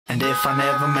And if I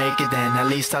never make it, then at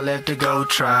least I left to go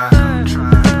try. At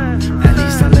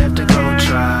least I left to go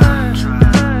try.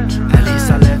 At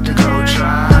least I left to go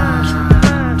try.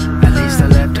 At least I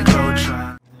left to go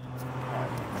try.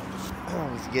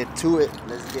 Let's get to it.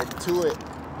 Let's get to it.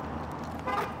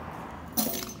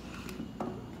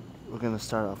 We're gonna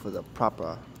start off with a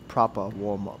proper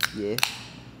warm-up, yeah?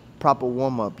 Proper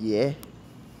warm-up, yeah?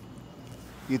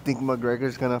 You think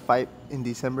McGregor's gonna fight in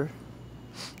December?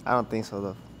 I don't think so,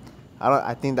 though.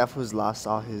 I think that fool's lost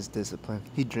all his discipline.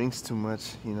 He drinks too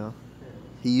much, you know?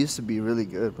 He used to be really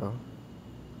good, bro.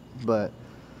 But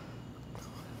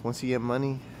once you get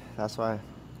money, that's why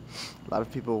a lot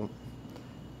of people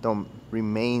don't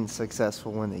remain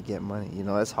successful when they get money. You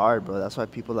know, it's hard, bro. That's why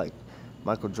people like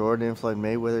Michael Jordan, Floyd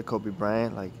Mayweather, Kobe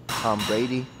Bryant, like Tom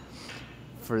Brady,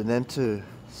 for them to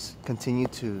continue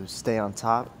to stay on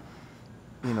top,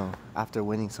 you know, after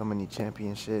winning so many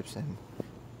championships and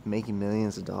making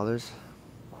millions of dollars,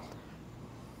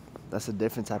 that's a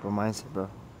different type of mindset, bro.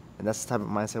 And that's the type of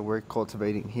mindset we're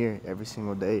cultivating here every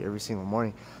single day, every single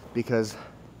morning, because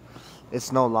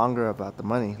it's no longer about the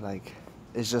money. Like,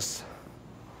 it's just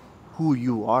who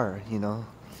you are, you know,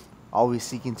 always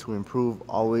seeking to improve,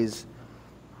 always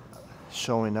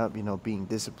showing up, you know, being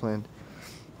disciplined,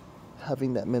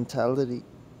 having that mentality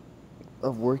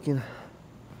of working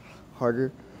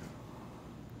harder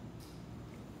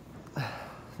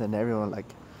than everyone. Like,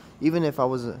 even if I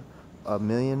was a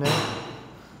millionaire,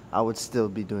 I would still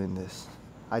be doing this.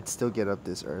 I'd still get up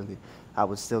this early. I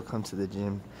would still come to the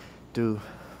gym, do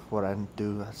what I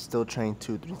do. I still train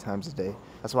 2-3 times a day.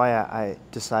 That's why I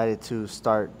decided to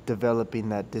start developing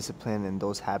that discipline and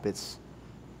those habits,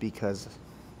 because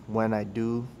when I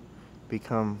do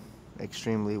become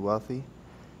extremely wealthy,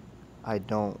 I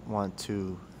don't want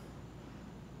to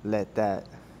let that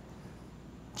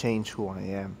change who I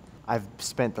am. I've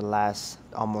spent the last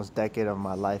almost decade of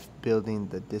my life building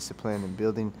the discipline and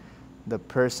building the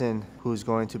person who's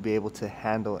going to be able to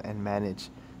handle and manage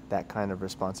that kind of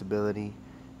responsibility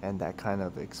and that kind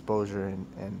of exposure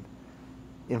and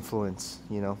influence,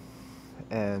 you know.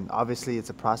 And obviously it's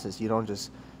a process. You don't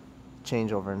just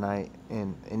change overnight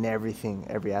in everything,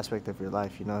 every aspect of your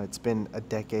life, you know. It's been a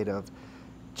decade of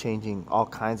changing all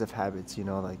kinds of habits, you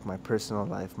know, like my personal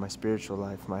life, my spiritual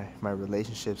life, my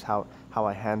relationships, how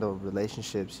I handle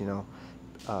relationships, you know,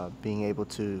 being able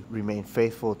to remain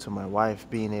faithful to my wife,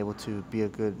 being able to be a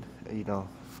good, you know,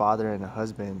 father and a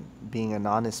husband, being an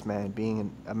honest man, being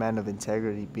a man of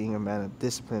integrity, being a man of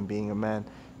discipline, being a man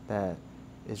that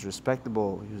is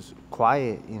respectable, who's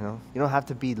quiet, you know. You don't have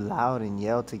to be loud and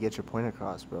yell to get your point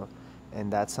across, bro.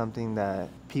 And that's something that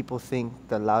people think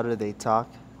the louder they talk,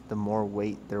 the more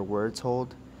weight their words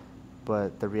hold.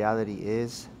 But the reality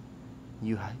is,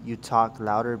 you talk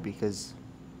louder because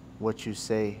what you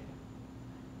say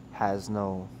has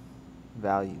no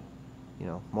value. You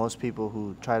know, most people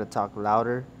who try to talk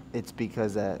louder, it's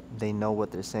because that they know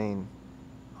what they're saying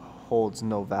holds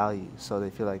no value, so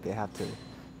they feel like they have to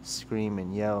scream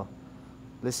and yell.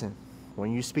 Listen,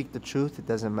 when you speak the truth, it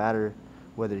doesn't matter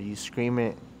whether you scream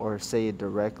it or say it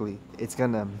directly. It's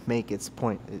gonna make its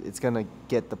point. It's gonna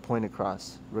get the point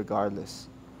across regardless.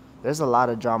 There's a lot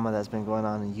of drama that's been going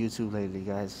on in YouTube lately,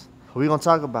 guys. We're gonna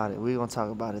talk about it. We're gonna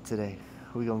talk about it today.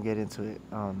 We're gonna get into it.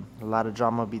 A lot of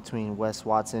drama between Wes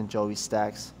Watson, Joey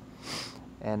Stacks,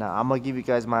 and I'm gonna give you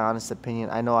guys my honest opinion.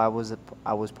 I know I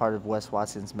was part of Wes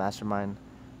Watson's mastermind,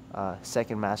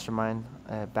 second mastermind,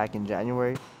 back in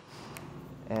January.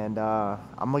 And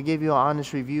I'm gonna give you an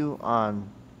honest review on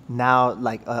now,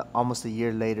 like almost a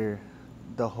year later,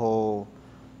 the whole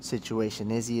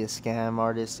situation. Is he a scam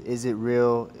artist? Is it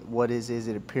real? What is it? Is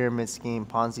it a pyramid scheme,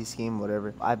 Ponzi scheme,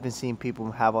 whatever? I've been seeing people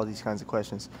have all these kinds of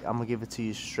questions. I'm gonna give it to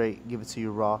you straight, give it to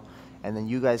you raw, and then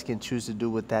you guys can choose to do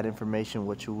with that information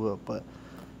what you will. But,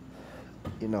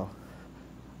 you know,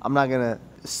 I'm not gonna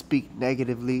speak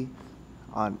negatively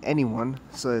on anyone,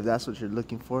 so if that's what you're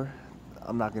looking for,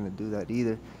 I'm not going to do that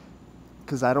either,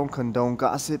 because I don't condone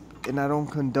gossip and I don't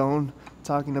condone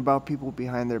talking about people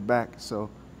behind their back. So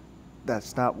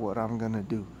that's not what I'm going to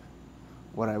do.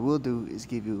 What I will do is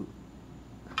give you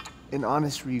an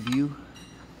honest review,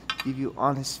 give you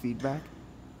honest feedback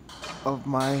of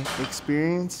my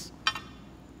experience,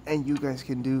 and you guys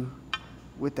can do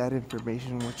with that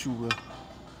information what you will.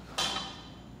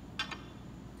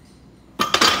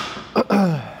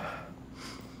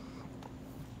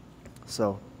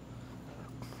 So,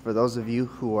 for those of you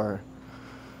who are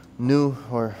new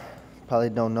or probably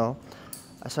don't know,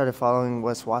 I started following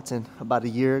Wes Watson about a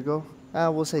year ago.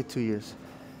 We'll say 2 years.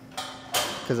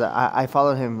 Because I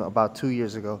followed him about 2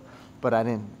 years ago, but I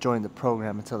didn't join the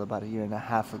program until about a year and a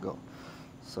half ago.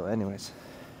 So anyways,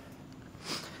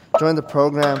 Joined the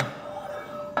program,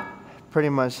 pretty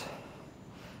much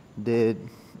did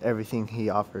everything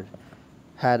he offered.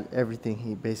 Had everything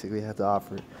he basically had to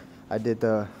offer. I did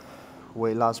the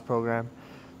weight loss program,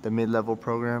 the mid-level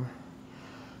program.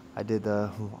 I did the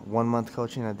 1 month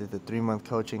coaching, I did the 3 month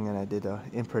coaching, and I did the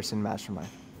in-person mastermind,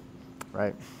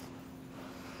 right?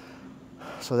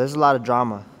 So there's a lot of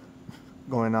drama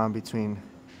going on between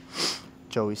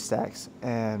Joey Stacks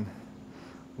and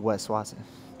Wes Watson.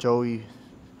 Joey,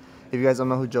 if you guys don't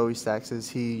know who Joey Stacks is,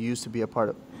 he used to be a part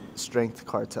of Strength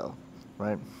Cartel,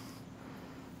 right?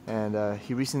 And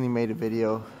he recently made a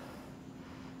video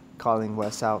calling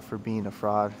Wes out for being a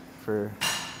fraud, for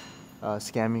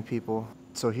scamming people.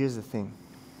 So here's the thing.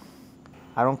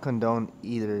 I don't condone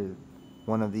either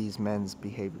one of these men's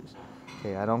behaviors.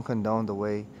 Okay, I don't condone the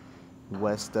way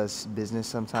Wes does business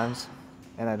sometimes,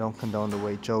 and I don't condone the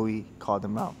way Joey called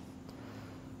him out.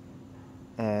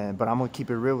 But I'm gonna keep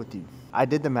it real with you. I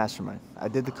did the mastermind, I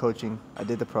did the coaching, I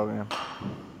did the program.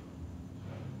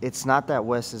 It's not that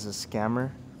Wes is a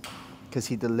scammer, because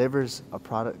he delivers a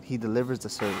product, he delivers the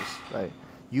service, right?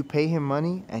 You pay him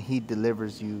money and he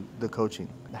delivers you the coaching.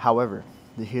 However,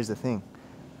 here's the thing.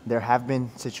 There have been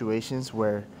situations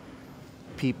where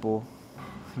people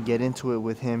get into it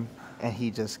with him and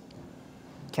he just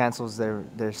cancels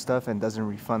their stuff and doesn't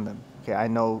refund them. Okay, I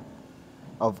know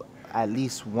of at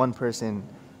least one person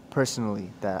personally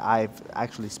that I've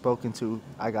actually spoken to.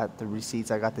 I got the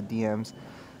receipts, I got the DMs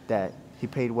that he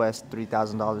paid Wes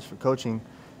 $3,000 for coaching,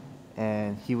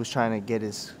 and he was trying to get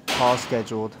his call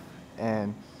scheduled,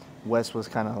 and Wes was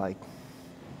kind of like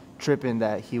tripping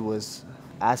that he was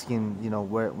asking, you know,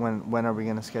 when are we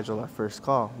gonna schedule our first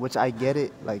call? Which I get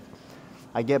it, like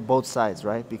I get both sides,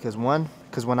 right? Because when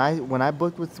I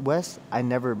booked with Wes,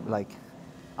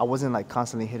 I wasn't like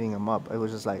constantly hitting him up. It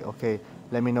was just like, okay,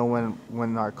 let me know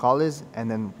when our call is,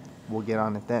 and then we'll get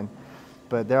on it then.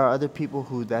 But there are other people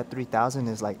who that 3,000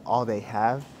 is like all they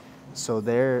have, so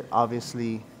they're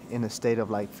obviously in a state of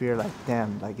like fear, like,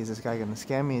 damn, like, is this guy gonna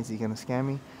scam me? Is he gonna scam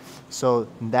me? So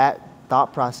that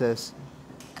thought process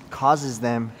causes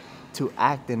them to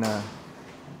act in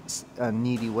a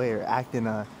needy way, or act in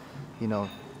a, you know,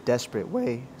 desperate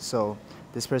way. So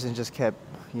this person just kept,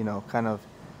 you know, kind of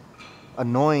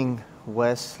annoying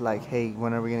Wes, like, hey,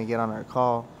 when are we gonna get on our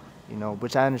call? You know,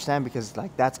 which I understand, because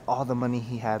like that's all the money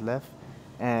he had left,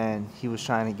 and he was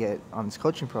trying to get on this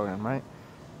coaching program, right?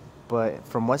 But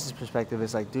from Wes's perspective,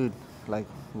 it's like, dude, like,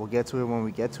 we'll get to it when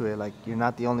we get to it. Like, you're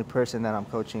not the only person that I'm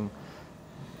coaching.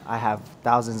 I have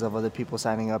thousands of other people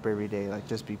signing up every day. Like,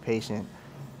 just be patient.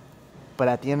 But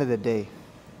at the end of the day,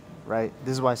 right,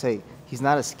 this is why I say he's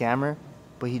not a scammer,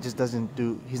 but he just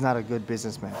he's not a good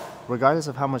businessman. Regardless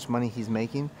of how much money he's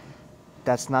making,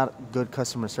 that's not good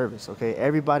customer service, okay?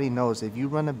 Everybody knows if you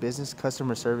run a business,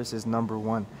 customer service is number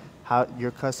one. How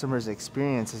your customer's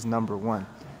experience is number one,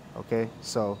 okay?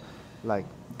 So, like,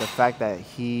 the fact that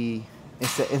he,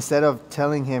 instead of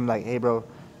telling him, like, hey, bro,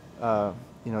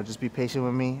 you know, just be patient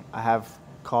with me. I have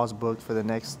calls booked for the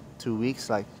next 2 weeks.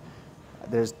 Like,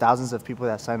 there's thousands of people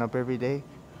that sign up every day.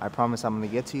 I promise I'm going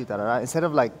to get to you. Da, da, da. Instead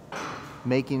of, like,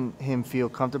 making him feel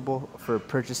comfortable for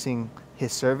purchasing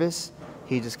his service,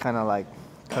 he just kind of, like,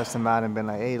 cussed him out and been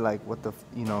like, hey, like, what the,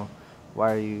 you know,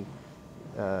 why are you,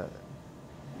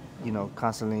 you know,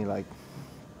 constantly, like,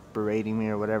 berating me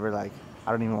or whatever, like,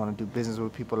 I don't even want to do business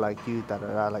with people like you, da da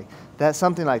da, like, that's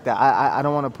something like that. I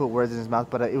don't want to put words in his mouth,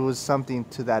 but it was something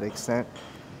to that extent,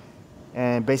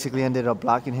 and basically ended up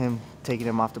blocking him, taking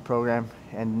him off the program,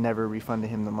 and never refunded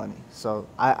him the money. So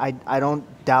I don't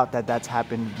doubt that that's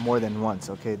happened more than once,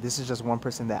 okay? This is just one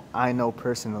person that I know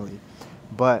personally,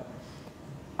 but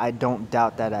I don't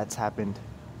doubt that that's happened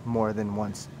more than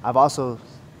once. I've also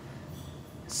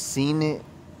seen it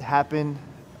happen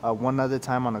one other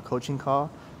time on a coaching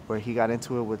call, where he got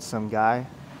into it with some guy,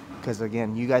 because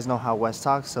again, you guys know how Wes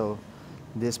talks, so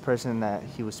this person that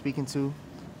he was speaking to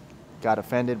got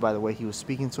offended by the way he was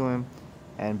speaking to him,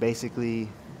 and basically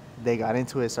they got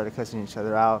into it, started cussing each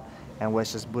other out, and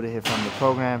Wes just booted him from the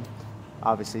program.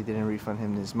 Obviously didn't refund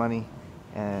him his money,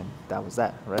 and that was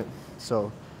that, right?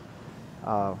 So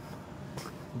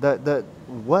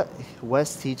what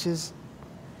Wes teaches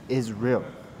is real,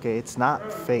 okay? It's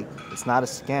not fake, it's not a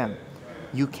scam.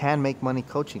 You can make money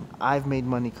coaching. I've made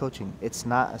money coaching. It's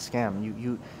not a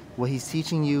scam. What he's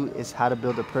teaching you is how to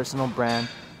build a personal brand,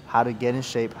 how to get in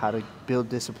shape, how to build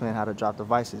discipline, how to drop the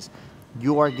vices.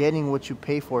 You are getting what you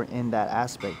pay for in that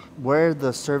aspect. Where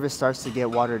the service starts to get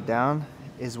watered down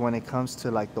is when it comes to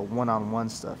like the one-on-one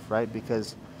stuff, right?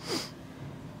 Because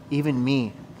even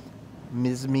me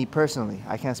personally,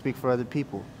 I can't speak for other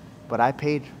people, but I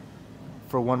paid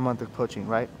for 1 month of coaching,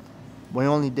 right? We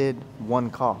only did one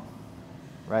call,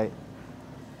 right?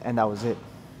 And that was it.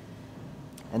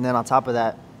 And then on top of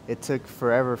that, it took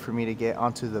forever for me to get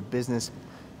onto the business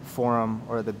forum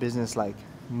or the business like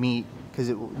meet,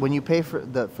 because when you pay for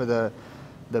the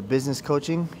business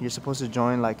coaching, you're supposed to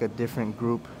join like a different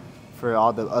group for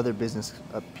all the other business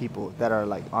people that are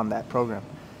like on that program.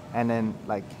 And then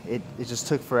like it just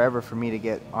took forever for me to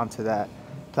get onto that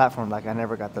platform. Like I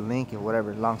never got the link or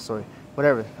whatever, long story,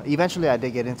 whatever. Eventually I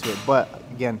did get into it, but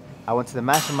again, I went to the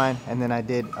mastermind and then I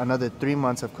did another 3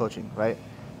 months of coaching, right?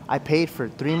 I paid for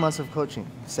 3 months of coaching,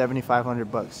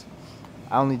 $7,500.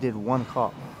 I only did one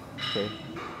call, okay?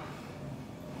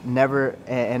 Never,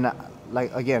 and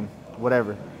like again,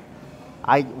 whatever.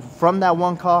 From that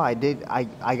one call, I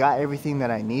got everything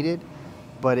that I needed.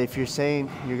 But if you're saying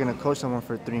you're gonna coach someone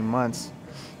for 3 months,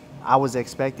 I was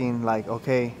expecting like,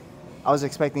 okay, I was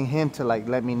expecting him to like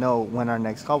let me know when our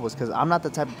next call was, because I'm not the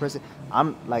type of person.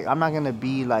 I'm not gonna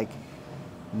be like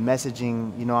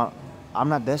messaging. You know, I'm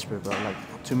not desperate, bro.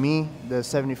 Like to me, the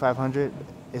 7,500,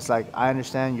 it's like I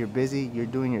understand you're busy, you're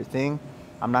doing your thing.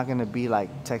 I'm not gonna be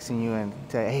like texting you and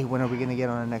say, hey, when are we gonna get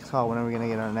on our next call? When are we gonna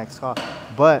get on our next call?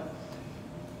 But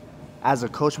as a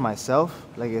coach myself,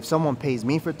 like if someone pays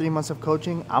me for 3 months of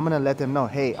coaching, I'm gonna let them know,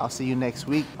 hey, I'll see you next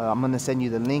week. I'm gonna send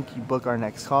you the link, you book our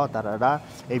next call, da-da-da.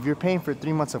 If you're paying for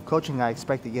 3 months of coaching, I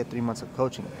expect to get 3 months of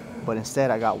coaching. But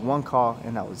instead, I got one call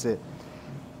and that was it.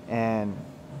 And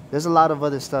there's a lot of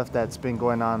other stuff that's been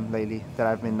going on lately that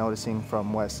I've been noticing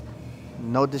from Wes.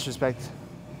 No disrespect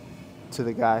to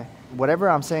the guy. Whatever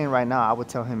I'm saying right now, I would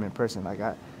tell him in person. Like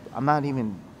I'm not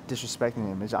even disrespecting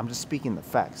him. I'm just speaking the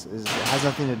facts. It has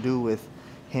nothing to do with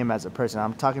him as a person.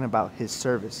 I'm talking about his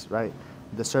service, right?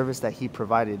 The service that he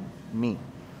provided me.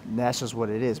 And that's just what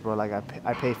it is, bro. Like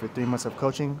I paid for 3 months of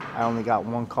coaching. I only got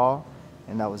one call,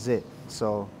 and that was it.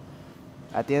 So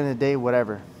at the end of the day,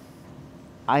 whatever.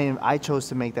 I chose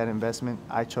to make that investment.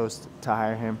 I chose to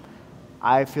hire him.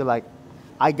 I feel like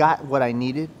I got what I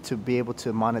needed to be able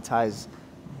to monetize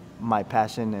my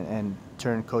passion and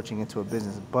turn coaching into a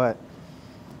business, but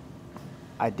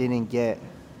I didn't get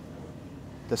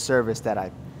the service that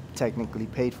I technically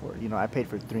paid for. You know, I paid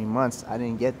for 3 months. I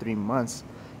didn't get 3 months.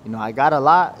 You know, I got a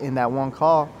lot in that one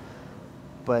call,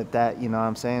 but that, you know what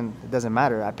I'm saying, it doesn't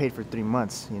matter. I paid for 3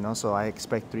 months, you know, so I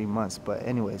expect 3 months. But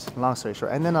anyways, long story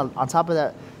short. And then on top of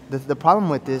that, the problem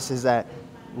with this is that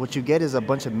what you get is a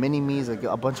bunch of mini-me's,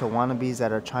 a bunch of wannabes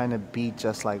that are trying to be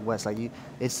just like Wes. Like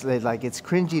it's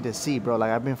cringy to see, bro.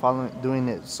 Like I've been doing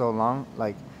it so long.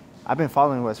 Like I've been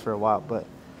following Wes for a while, but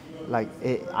like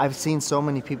I've seen so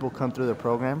many people come through the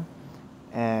program,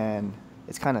 and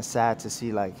it's kind of sad to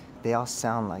see like they all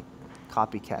sound like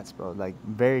copycats, bro. Like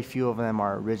very few of them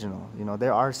are original. You know,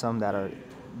 there are some that are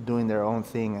doing their own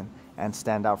thing and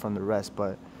stand out from the rest,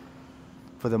 but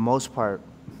for the most part,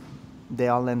 they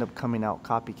all end up coming out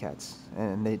copycats,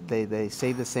 and they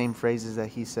say the same phrases that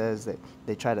he says.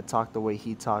 They try to talk the way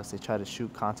he talks. They try to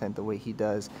shoot content the way he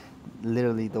does.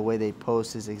 Literally, the way they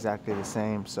post is exactly the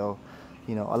same. So,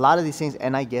 you know, a lot of these things,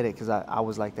 and I get it because I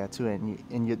was like that too.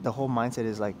 And the whole mindset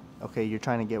is like, okay, you're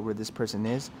trying to get where this person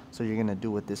is, so you're gonna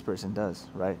do what this person does,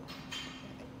 right?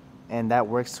 And that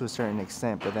works to a certain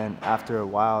extent, but then after a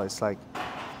while, it's like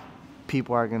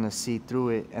people are gonna see through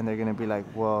it, and they're gonna be like,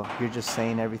 well, you're just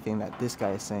saying everything that this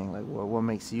guy is saying. Like, well, what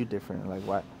makes you different?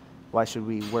 Like, why should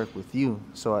we work with you?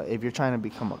 So if you're trying to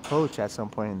become a coach at some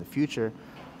point in the future,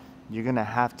 you're gonna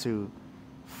have to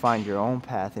find your own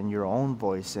path and your own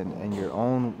voice and your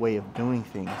own way of doing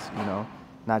things, you know,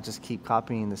 not just keep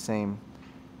copying the same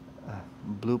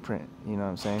blueprint, you know what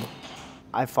I'm saying?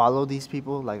 I follow these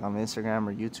people like on Instagram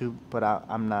or YouTube, but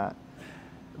I'm not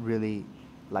really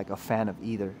like a fan of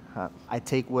either. I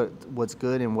take what's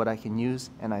good and what I can use,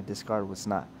 and I discard what's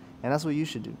not. And that's what you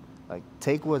should do. Like,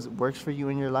 take what works for you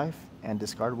in your life and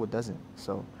discard what doesn't.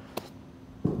 So,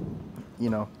 you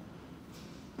know,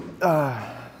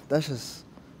 that's just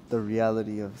the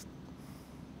reality of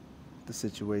the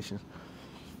situation.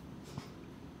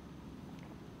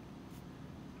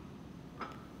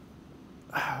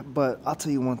 But I'll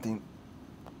tell you one thing.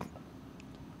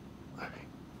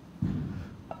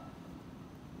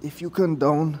 If you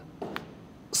condone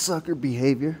sucker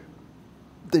behavior,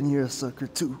 then you're a sucker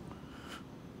too.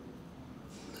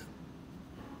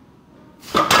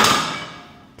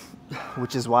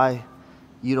 Which is why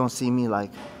you don't see me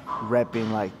like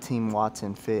repping like Team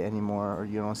Watson Fit anymore, or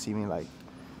you don't see me like,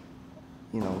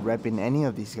 you know, repping any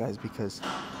of these guys, because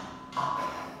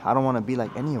I don't want to be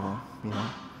like any of them, you know.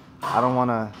 I don't want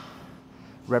to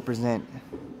represent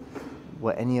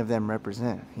what any of them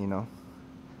represent, you know.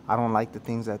 I don't like the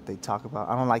things that they talk about.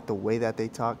 I don't like the way that they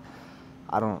talk.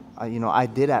 I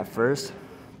did at first,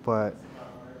 but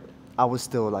I was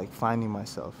still like finding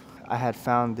myself. I had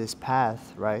found this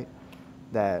path, right,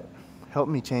 that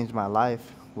helped me change my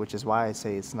life, which is why I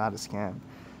say it's not a scam.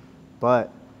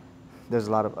 But there's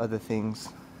a lot of other things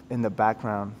in the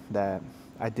background that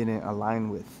I didn't align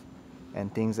with,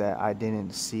 and things that I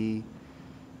didn't see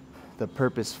the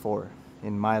purpose for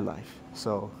in my life.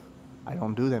 So I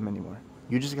don't do them anymore.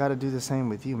 You just got to do the same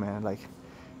with you, man. Like,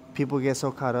 people get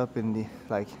so caught up in the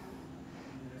like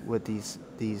with these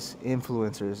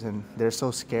influencers, and they're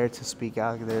so scared to speak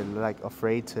out. They're like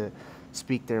afraid to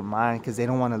speak their mind because they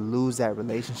don't want to lose that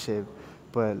relationship.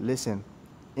 But listen,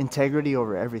 integrity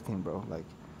over everything, bro. Like,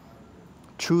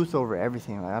 truth over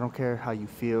everything. Like, I don't care how you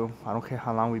feel. I don't care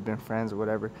how long we've been friends or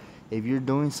whatever. If you're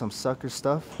doing some sucker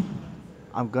stuff,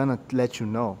 I'm gonna let you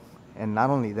know. And not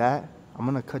only that, I'm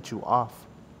gonna cut you off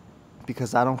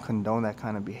because I don't condone that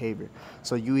kind of behavior.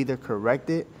 So you either correct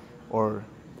it, or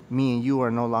me and you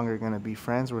are no longer gonna be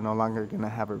friends. We're no longer gonna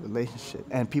have a relationship.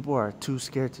 And people are too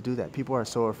scared to do that. People are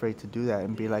so afraid to do that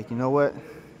and be like, you know what?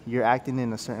 You're acting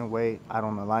in a certain way I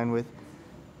don't align with.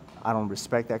 I don't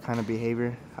respect that kind of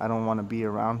behavior. I don't want to be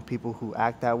around people who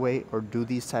act that way or do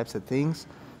these types of things.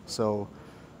 So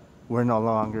we're no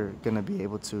longer going to be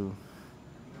able to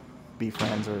be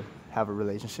friends or have a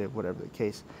relationship, whatever the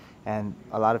case. And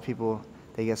a lot of people,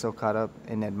 they get so caught up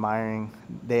in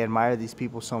they admire these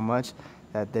people so much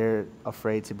that they're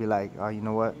afraid to be like, oh, you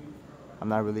know what? I'm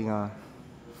not really going to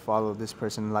follow this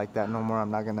person like that no more.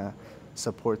 I'm not going to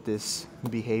support this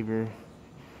behavior.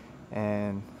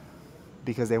 And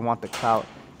because they want the clout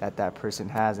that that person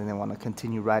has, and they want to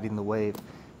continue riding the wave.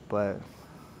 But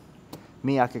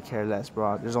me, I could care less,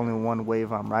 bro. There's only one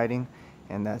wave I'm riding,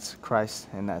 and that's Christ,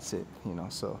 and that's it, you know.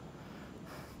 So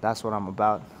that's what I'm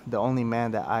about. The only man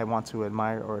that I want to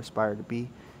admire or aspire to be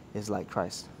is like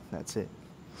Christ. That's it.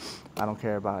 I don't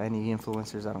care about any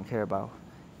influencers. I don't care about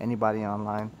anybody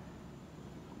online.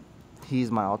 He's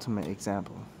my ultimate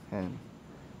example. And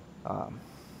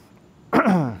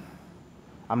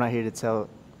I'm not here to tell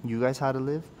you guys how to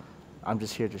live. I'm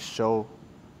just here to show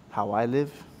how I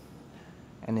live.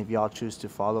 And if y'all choose to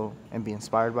follow and be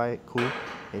inspired by it, cool.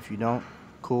 If you don't,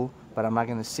 cool. But I'm not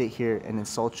going to sit here and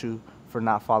insult you for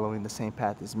not following the same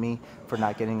path as me, for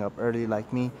not getting up early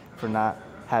like me, for not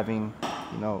having,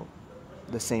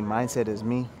 the same mindset as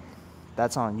me.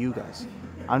 That's on you guys.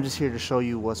 I'm just here to show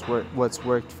you what's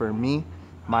worked for me,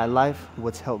 my life,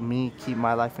 what's helped me keep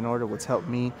my life in order, what's helped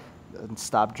me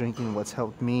stop drinking, what's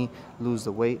helped me lose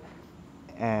the weight.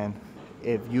 And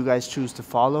if you guys choose to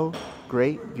follow,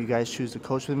 great. If you guys choose to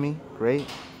coach with me, great.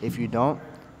 If you don't,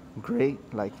 great.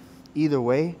 Like, either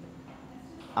way,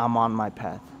 I'm on my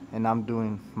path and I'm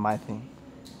doing my thing,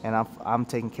 and I'm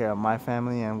taking care of my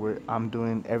family, and I'm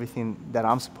doing everything that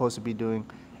I'm supposed to be doing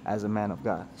as a man of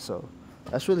God. So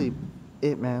that's really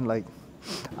it, man. Like,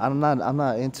 I'm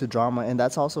not into drama, and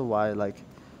that's also why, like,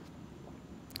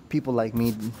 people like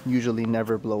me usually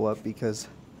never blow up, because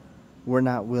we're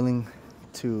not willing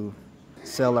to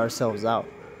sell ourselves out,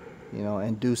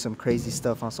 and do some crazy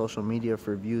stuff on social media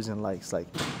for views and likes. Like,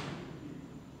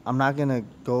 I'm not gonna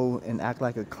go and act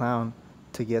like a clown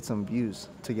to get some views,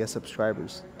 to get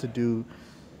subscribers, to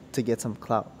get some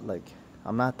clout. Like,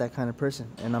 I'm not that kind of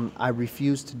person, and I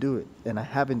refuse to do it, and I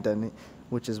haven't done it,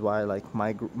 which is why, like,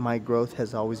 my growth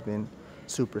has always been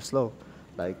super slow.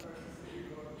 Like,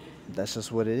 that's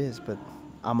just what it is, but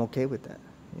I'm okay with that.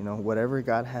 Whatever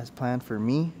God has planned for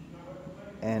me,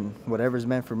 and whatever's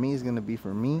meant for me is going to be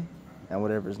for me, and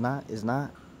whatever's not is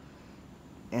not,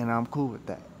 and I'm cool with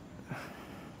that.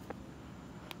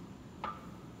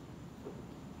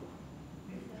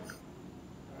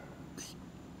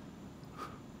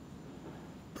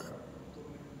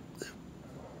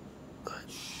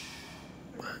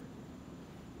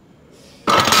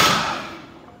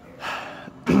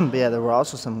 But yeah, there were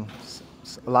also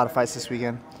a lot of fights this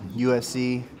weekend.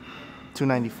 UFC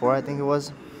 294, I think it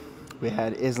was. We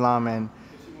had Islam and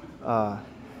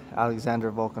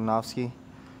Alexander Volkanovski,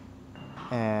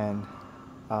 and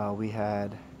we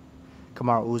had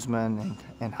Kamaru Usman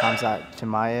and Khamzat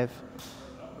Chimaev,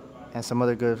 and some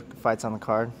other good fights on the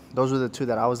card. Those were the two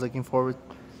that I was looking forward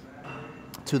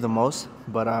to the most.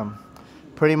 But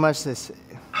pretty much this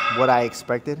what I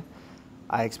expected.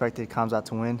 I expected Khamzat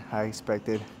to win. I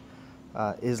expected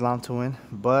Islam to win,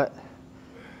 but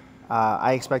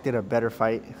I expected a better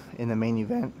fight in the main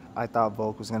event. I thought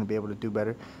Volk was going to be able to do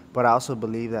better, but I also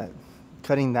believe that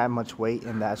cutting that much weight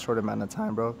in that short amount of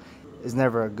time, bro, is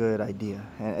never a good idea.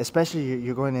 And especially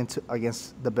you're going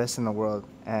against the best in the world,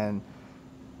 and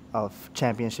a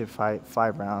championship fight,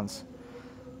 5 rounds.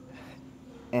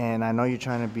 and I know you're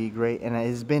trying to be great, and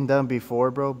it's been done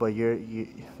before, bro. But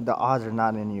the odds are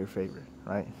not in your favor,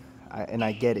 right? And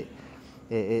I get it.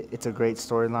 It's a great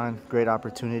storyline, great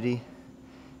opportunity,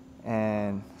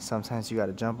 and sometimes you got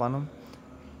to jump on them.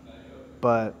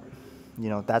 But you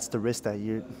know that's the risk that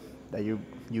you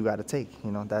got to take.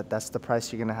 You know that's the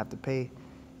price you're gonna have to pay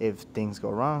if things go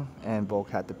wrong, and Volk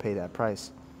had to pay that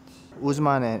price.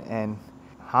 Usman and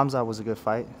Hamza was a good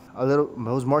fight. It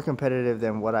was more competitive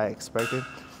than what I expected.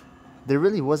 There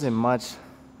really wasn't much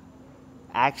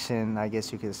action, I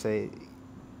guess you could say.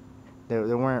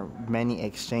 There weren't many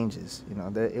exchanges. You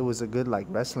know, it was a good like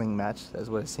wrestling match. That's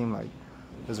what it seemed like.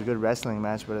 It was a good wrestling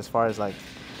match, but as far as like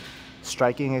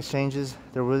striking exchanges,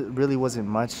 there really wasn't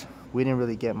much. We didn't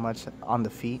really get much on the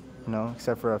feet, you know,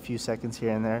 except for a few seconds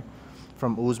here and there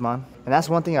from Usman. And that's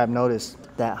one thing I've noticed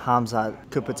that Hamza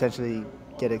could potentially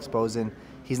get exposed in.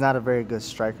 He's not a very good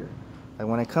striker. Like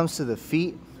when it comes to the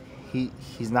feet,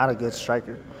 he's not a good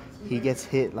striker. He gets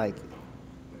hit like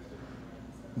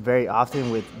very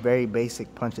often with very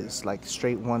basic punches, like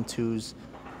straight 1-2s,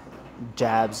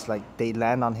 jabs. Like they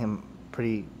land on him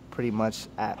pretty much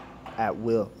at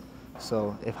will.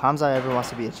 So if Hamza ever wants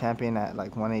to be a champion at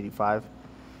like 185,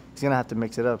 he's gonna have to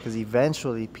mix it up because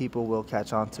eventually people will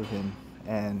catch on to him,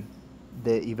 and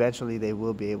eventually they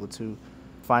will be able to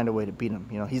find a way to beat him.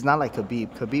 You know, he's not like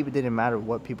Khabib. Khabib didn't matter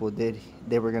what people did;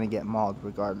 they were gonna get mauled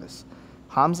regardless.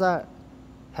 Hamza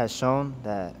has shown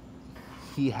that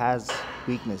he has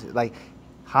weaknesses. Like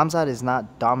Hamza is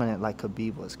not dominant like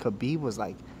Khabib was. Khabib was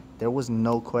like, there was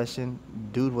no question.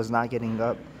 Dude was not getting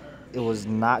up. It was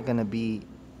not gonna be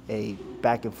a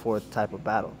back and forth type of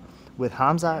battle. With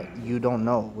Hamza, you don't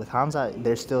know. With Hamza,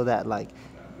 there's still that like,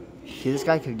 this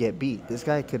guy could get beat. This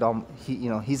guy could,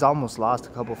 he's almost lost a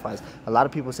couple fights. A lot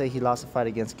of people say he lost a fight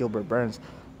against Gilbert Burns,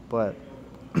 but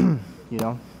you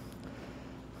know,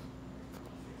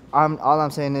 all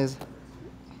I'm saying is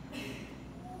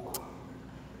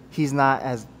he's not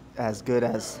as good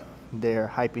as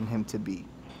they're hyping him to be.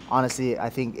 Honestly, I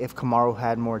think if Kamaru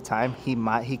had more time,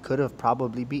 he could have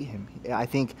probably beat him. I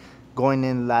think going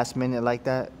in last minute like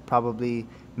that, probably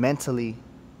mentally,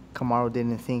 Kamaru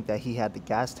didn't think that he had the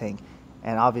gas tank,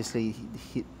 and obviously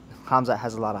Hamza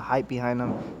has a lot of hype behind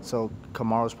him, so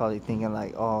Kamaru's probably thinking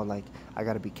like, oh, like I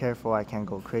gotta be careful, I can't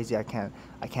go crazy, I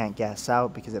can't gas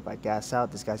out, because if I gas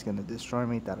out, this guy's gonna destroy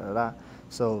me, da da da.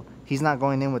 So he's not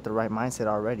going in with the right mindset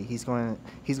already. He's going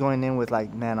in with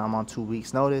like, man, I'm on 2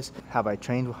 weeks notice. Have I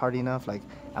trained hard enough? Like,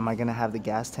 am I gonna have the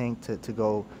gas tank to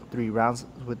go 3 rounds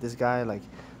with this guy? Like,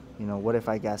 you know, what if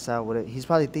I gas out? He's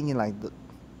probably thinking like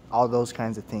all those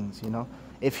kinds of things, you know.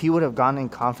 If he would have gone in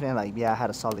confident, like, yeah, I had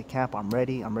a solid camp, I'm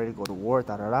ready to go to war,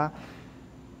 da da da,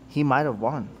 he might have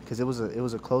won, because it was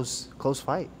a close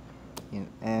fight, you know,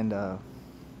 and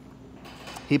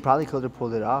he probably could have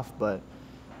pulled it off. But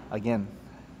again,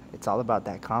 it's all about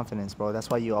that confidence, bro. That's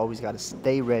why you always got to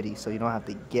stay ready, so you don't have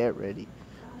to get ready.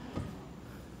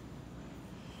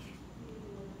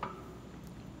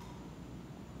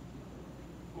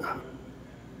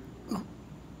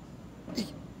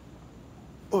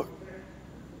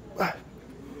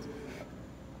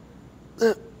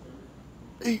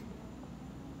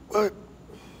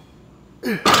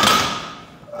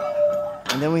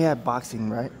 And then we had boxing,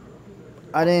 right?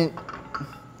 I didn't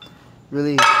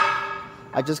really...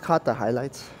 I just caught the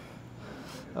highlights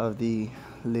of the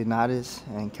Linares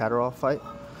and Catterall fight.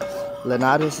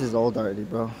 Linares is old already,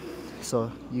 bro.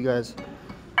 So you guys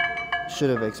should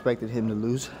have expected him to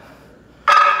lose.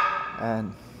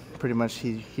 And pretty much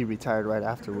he retired right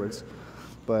afterwards.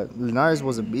 But Linares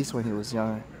was a beast when he was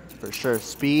younger, for sure.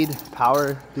 Speed,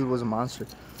 power, dude was a monster.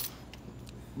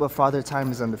 But Father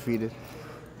Time is undefeated.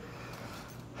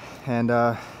 And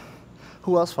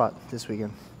who else fought this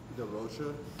weekend? The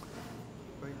Rocha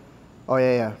fight? Oh,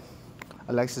 yeah.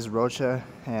 Alexis Rocha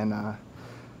and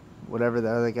whatever the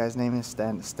other guy's name is,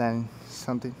 Stan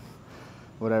something,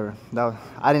 whatever.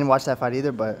 I didn't watch that fight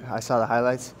either, but I saw the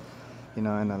highlights, you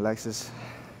know, and Alexis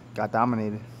got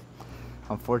dominated,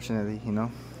 unfortunately, you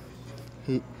know.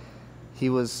 He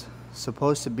was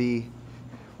supposed to be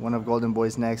one of Golden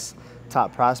Boy's next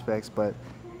top prospects, but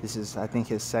this is, I think,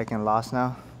 his second loss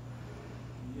now.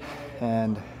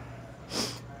 And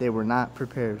they were not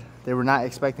prepared. They were not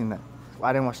expecting that.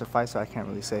 I didn't watch the fight, so I can't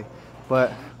really say.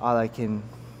 But all I can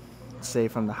say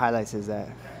from the highlights is that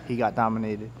he got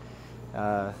dominated.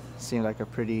 Seemed like a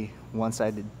pretty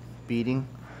one-sided beating.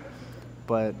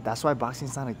 But that's why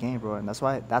boxing's not a game, bro. And that's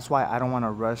why I don't want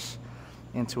to rush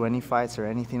into any fights or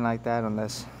anything like that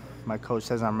unless my coach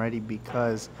says I'm ready,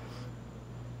 because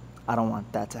I don't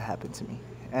want that to happen to me.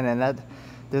 And then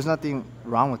there's nothing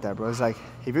wrong with that, bro. It's like,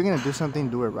 if you're going to do something,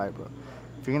 do it right, bro.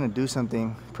 if you're gonna do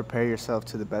something, prepare yourself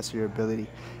to the best of your ability,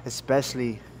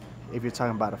 especially if you're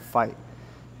talking about a fight.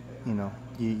 You know,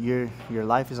 your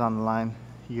life is on the line,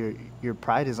 your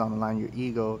pride is on the line, your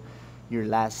ego, your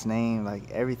last name, like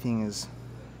everything is,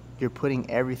 you're putting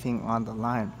everything on the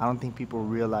line. I don't think people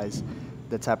realize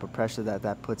the type of pressure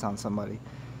that puts on somebody.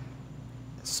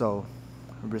 So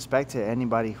respect to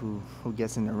anybody who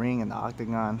gets in the ring, in the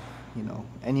octagon, you know,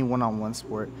 any one-on-one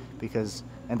sport, because,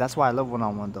 and that's why I love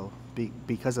one-on-one though,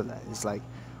 because of that. It's like,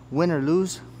 win or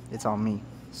lose, it's on me.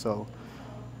 So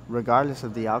regardless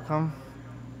of the outcome,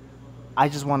 I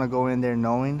just want to go in there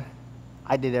knowing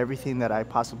I did everything that I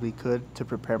possibly could to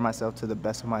prepare myself to the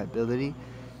best of my ability,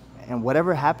 and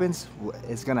whatever happens,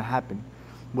 it's gonna happen.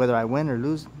 Whether I win or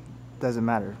lose, doesn't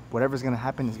matter. Whatever's gonna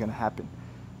happen is gonna happen.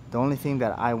 The only thing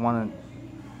that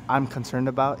I'm concerned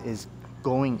about is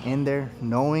going in there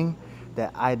knowing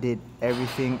that I did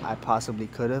everything I possibly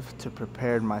could have to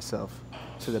prepare myself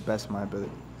to the best of my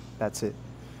ability. That's it.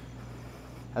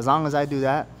 As long as I do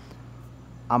that,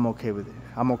 I'm okay with it.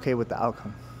 I'm okay with the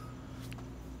outcome.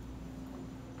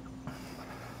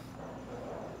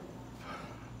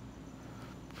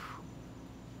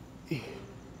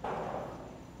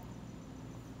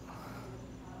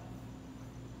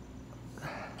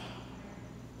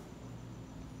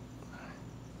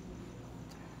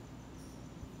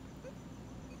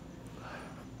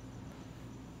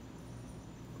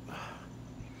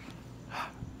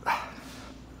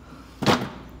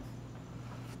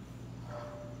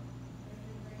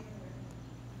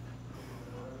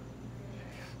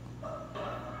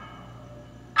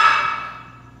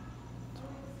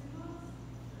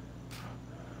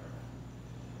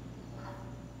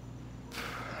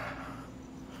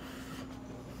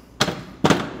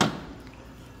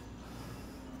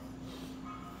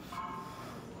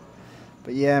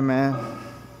 But yeah, man,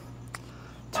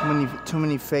 too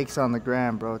many fakes on the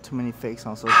gram, bro. Too many fakes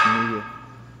on social media.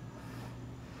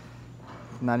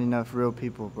 Not enough real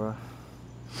people, bro.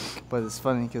 But it's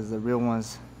funny because the real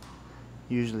ones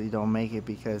usually don't make it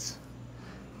because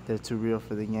they're too real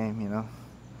for the game, you know.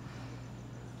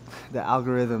 The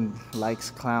algorithm likes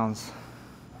clowns.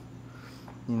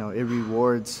 You know, it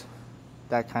rewards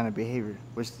that kind of behavior,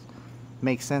 which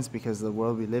makes sense because the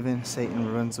world we live in,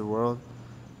 Satan runs the world.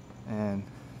 And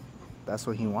that's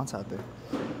what he wants out there.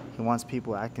 He wants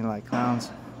people acting like clowns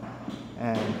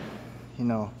and, you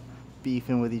know,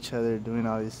 beefing with each other, doing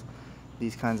all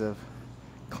these kinds of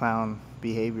clown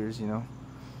behaviors, you know,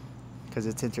 because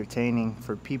it's entertaining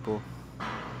for people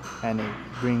and it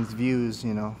brings views,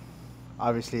 you know.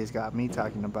 Obviously, it's got me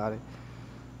talking about it,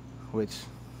 which,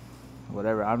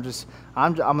 whatever.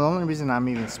 The only reason I'm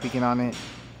even speaking on it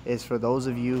is for those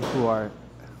of you who are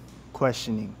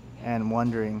questioning and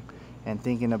wondering and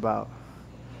thinking about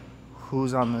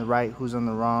who's on the right, who's on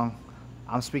the wrong.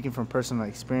 I'm speaking from personal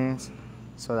experience,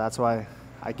 so that's why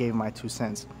I gave my 2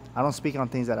 cents. I don't speak on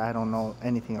things that I don't know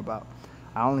anything about.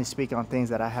 I only speak on things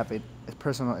that I have a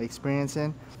personal experience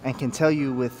in and can tell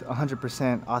you with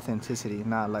 100% authenticity,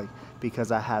 not like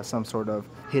because I have some sort of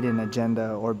hidden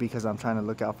agenda or because I'm trying to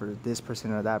look out for this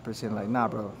person or that person. Like, nah,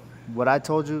 bro. What I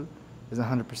told you is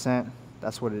 100%.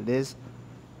 That's what it is.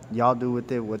 Y'all do with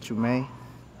it what you may,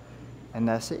 and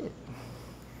that's it.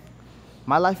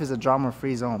 My life is a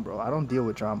drama-free zone, bro. I don't deal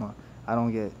with drama. I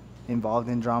don't get involved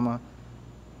in drama.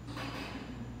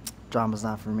 Drama's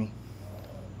not for me.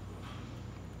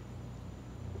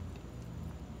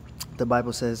 The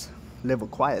Bible says, live a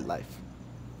quiet life.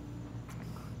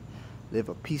 Live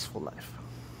a peaceful life.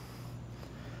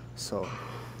 So,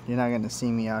 you're not gonna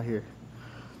see me out here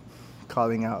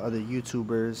calling out other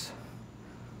YouTubers,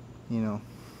 you know,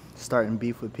 starting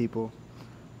beef with people.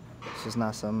 It's just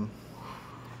not something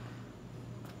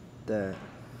that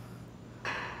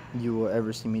you will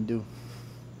ever see me do.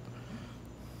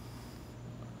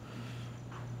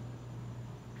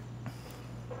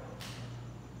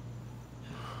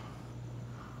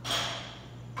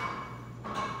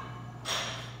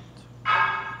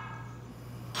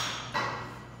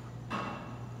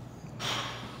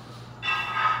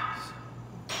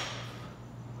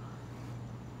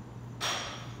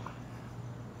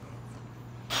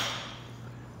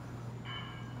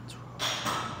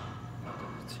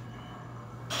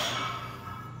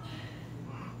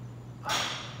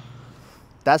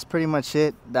 That's pretty much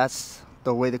it. That's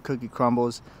the way the cookie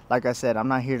crumbles. Like I said, I'm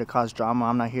not here to cause drama.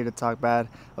 I'm not here to talk bad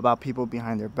about people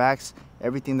behind their backs.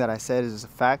 Everything that I said is a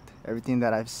fact. Everything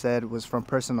that I've said was from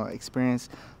personal experience.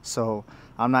 So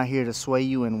I'm not here to sway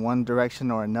you in one direction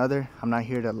or another. I'm not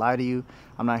here to lie to you.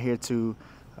 I'm not here to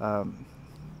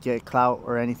get clout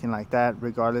or anything like that.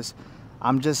 Regardless,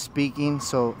 I'm just speaking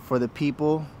so for the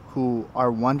people who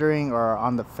are wondering or are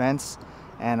on the fence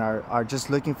and are just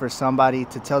looking for somebody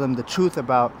to tell them the truth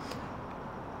about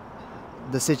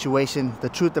the situation, the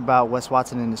truth about Wes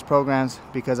Watson and his programs,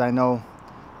 because I know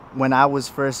when I was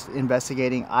first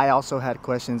investigating, I also had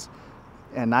questions,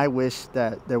 and I wish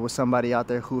that there was somebody out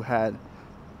there who had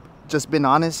just been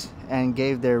honest and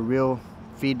gave their real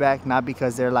feedback, not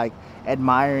because they're like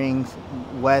admiring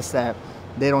Wes, that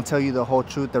they don't tell you the whole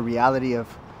truth, the reality of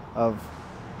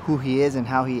who he is and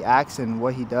how he acts and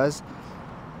what he does.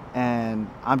 And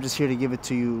I'm just here to give it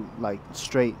to you like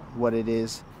straight what it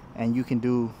is, and you can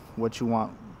do what you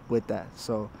want with that.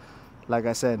 So like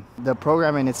I said, the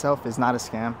program in itself is not a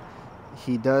scam.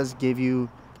 He does give you,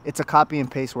 it's a copy and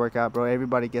paste workout, bro.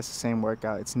 Everybody gets the same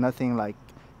workout. It's nothing like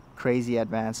crazy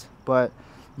advanced, but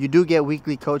you do get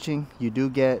weekly coaching. You do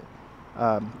get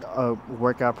a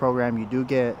workout program. You do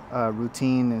get a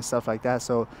routine and stuff like that.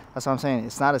 So that's what I'm saying.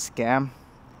 It's not a scam.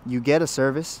 You get a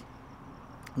service.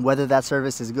 Whether that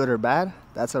service is good or bad,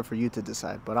 that's up for you to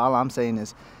decide. But all I'm saying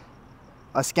is,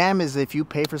 a scam is if you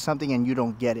pay for something and you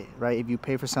don't get it, right? If you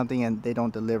pay for something and they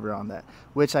don't deliver on that,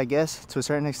 which I guess to a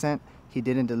certain extent he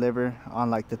didn't deliver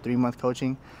on like the 3-month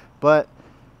coaching. But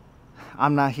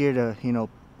I'm not here to, you know,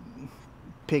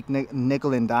 pick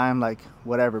nickel and dime, like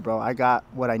whatever, bro. I got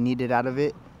what I needed out of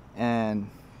it, and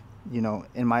you know,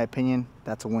 in my opinion,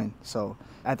 that's a win. So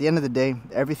at the end of the day,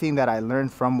 everything that I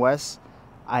learned from Wes,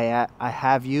 I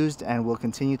have used and will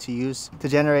continue to use to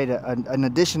generate an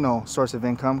additional source of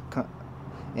income,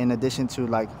 in addition to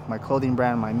like my clothing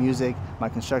brand, my music, my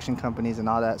construction companies and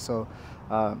all that. So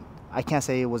I can't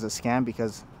say it was a scam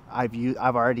because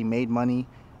I've already made money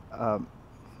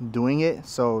doing it.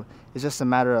 So it's just a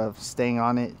matter of staying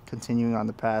on it, continuing on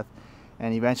the path,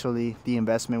 and eventually the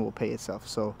investment will pay itself.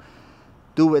 So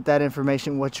do with that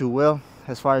information what you will.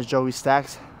 As far as Joey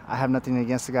Stacks, I have nothing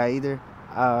against the guy either.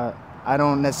 I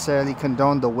don't necessarily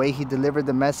condone the way he delivered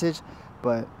the message,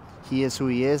 but he is who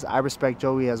he is. I respect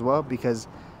Joey as well, because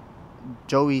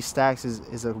Joey Stacks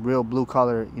is a real blue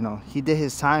collar, you know, he did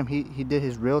his time, he did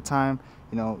his real time,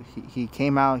 you know, he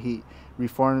came out, he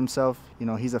reformed himself, you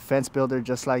know, he's a fence builder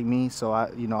just like me, so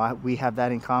we have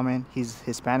that in common. He's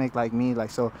Hispanic like me,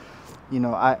 like, so, you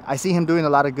know, I see him doing a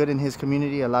lot of good in his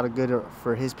community, a lot of good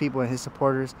for his people and his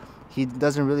supporters. He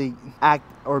doesn't really act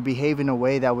or behave in a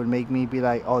way that would make me be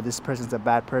like, oh, this person's a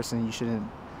bad person, you shouldn't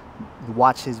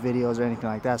watch his videos or anything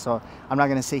like that. So I'm not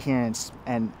gonna sit here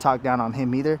and talk down on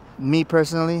him either. Me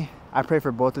personally, I pray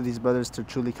for both of these brothers to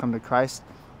truly come to Christ.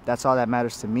 That's all that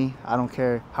matters to me. I don't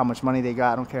care how much money they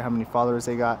got. I don't care how many followers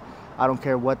they got. I don't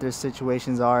care what their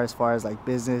situations are as far as like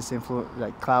business, influence,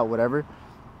 like clout, whatever.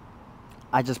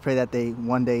 I just pray that they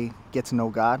one day get to know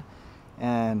God,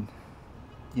 and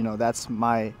you know, that's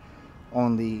my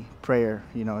only prayer,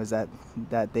 you know, is that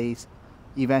they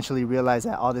eventually realize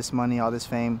that all this money, all this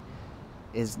fame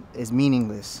is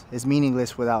meaningless. It's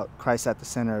meaningless without Christ at the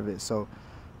center of it. So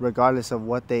regardless of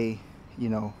what they, you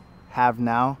know, have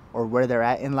now or where they're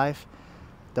at in life,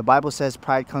 the Bible says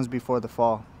pride comes before the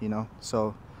fall, you know.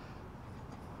 So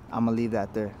I'm gonna leave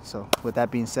that there. So with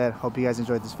that being said, hope you guys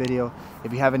enjoyed this video.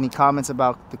 If you have any comments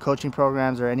about the coaching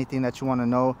programs or anything that you want to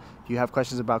know, if you have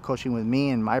questions about coaching with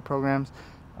me and my programs,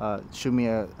 shoot me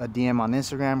a DM on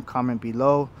Instagram, comment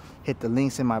below, hit the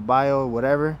links in my bio,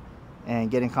 whatever, and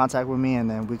get in contact with me, and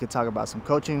then we could talk about some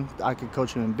coaching. I could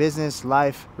coach you in business,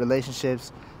 life,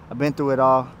 relationships. I've been through it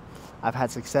all. I've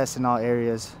had success in all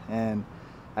areas, and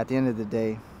at the end of the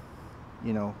day,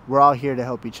 you know, we're all here to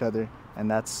help each other, and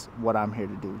that's what I'm here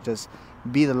to do. Just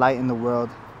be the light in the world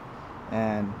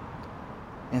and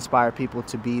inspire people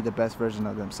to be the best version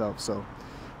of themselves. So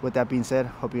with that being said,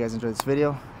 hope you guys enjoyed this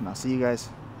video, and I'll see you guys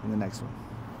in the next one.